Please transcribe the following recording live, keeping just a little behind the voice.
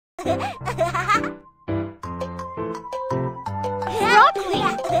Broccoli.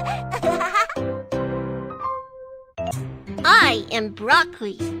 I am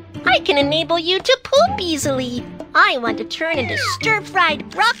broccoli. I can enable you to poop easily. I want to turn into stir-fried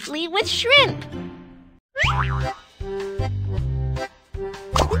broccoli with shrimp.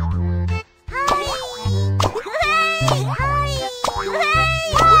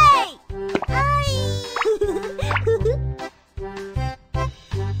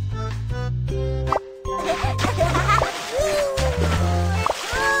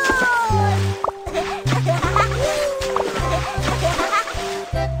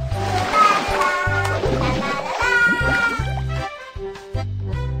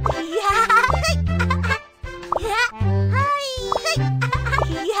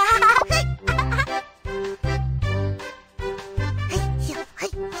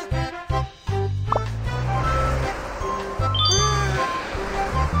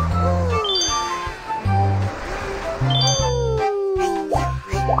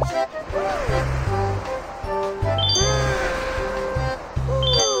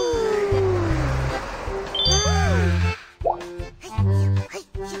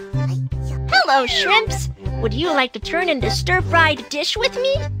 Hello, shrimps. Would you like to turn into stir-fried dish with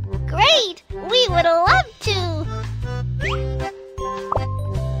me? Great! We would love to!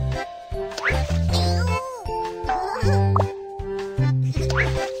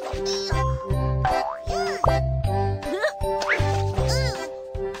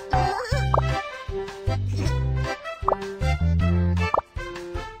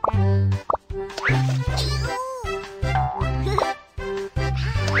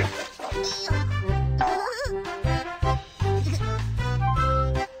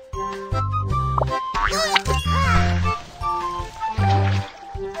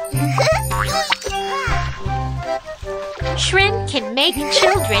 Shrimp can make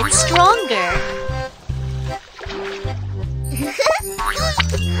children stronger.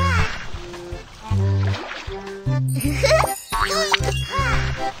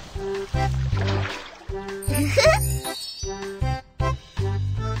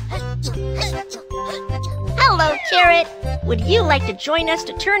 Hello, Carrot. Would you like to join us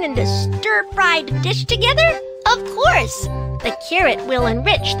to turn into stir-fried dish together? Of course! The carrot will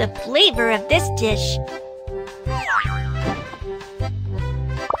enrich the flavor of this dish.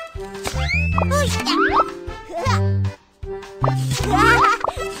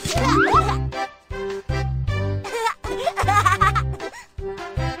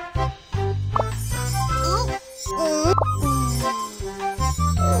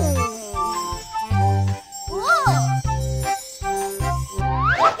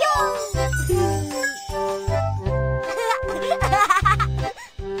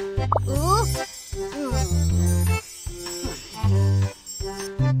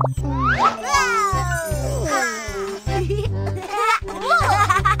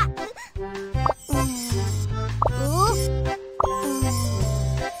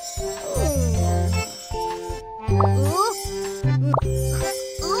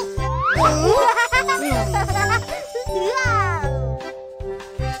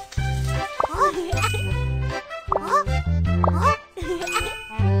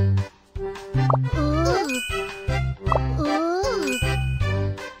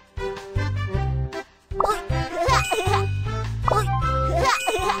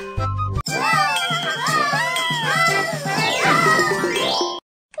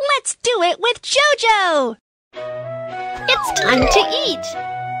 Let's do it with Jojo! It's time to eat!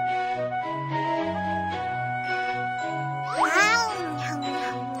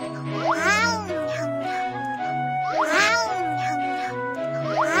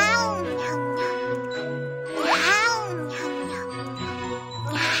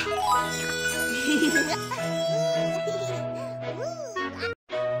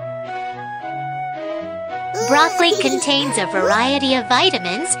 Broccoli contains a variety of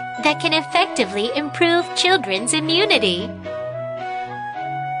vitamins that can effectively improve children's immunity.